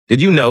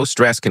Did you know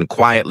stress can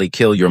quietly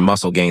kill your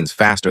muscle gains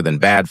faster than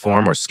bad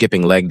form or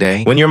skipping leg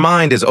day? When your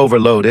mind is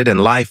overloaded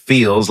and life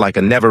feels like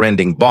a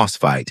never-ending boss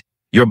fight,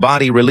 your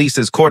body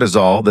releases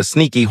cortisol, the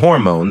sneaky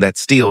hormone that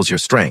steals your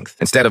strength.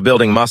 Instead of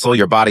building muscle,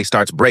 your body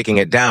starts breaking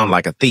it down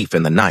like a thief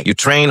in the night. You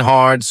train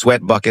hard,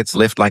 sweat buckets,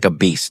 lift like a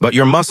beast, but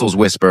your muscles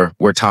whisper,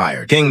 "We're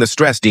tired." King, the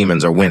stress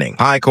demons are winning.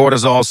 High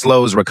cortisol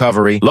slows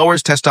recovery,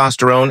 lowers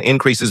testosterone,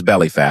 increases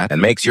belly fat,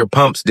 and makes your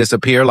pumps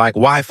disappear like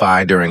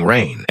Wi-Fi during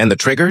rain. And the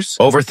triggers?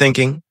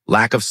 Overthinking,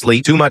 lack of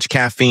sleep, too much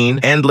caffeine,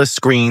 endless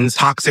screens,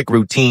 toxic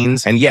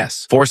routines, and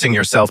yes, forcing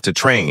yourself to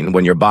train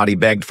when your body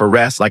begged for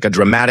rest like a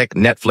dramatic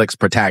Netflix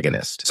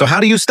protagonist. So how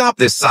do you stop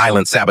this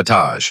silent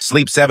sabotage?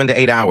 Sleep 7 to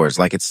 8 hours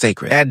like it's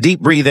sacred. Add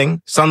deep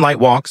breathing, sunlight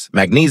walks,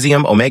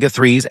 magnesium,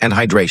 omega-3s, and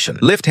hydration.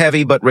 Lift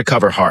heavy but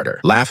recover harder.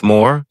 Laugh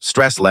more,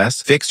 stress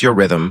less, fix your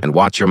rhythm, and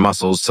watch your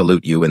muscles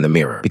salute you in the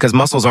mirror. Because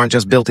muscles aren't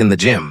just built in the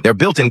gym, they're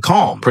built in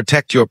calm.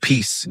 Protect your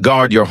peace,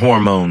 guard your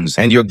hormones,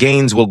 and your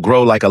gains will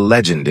grow like a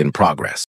legend in progress.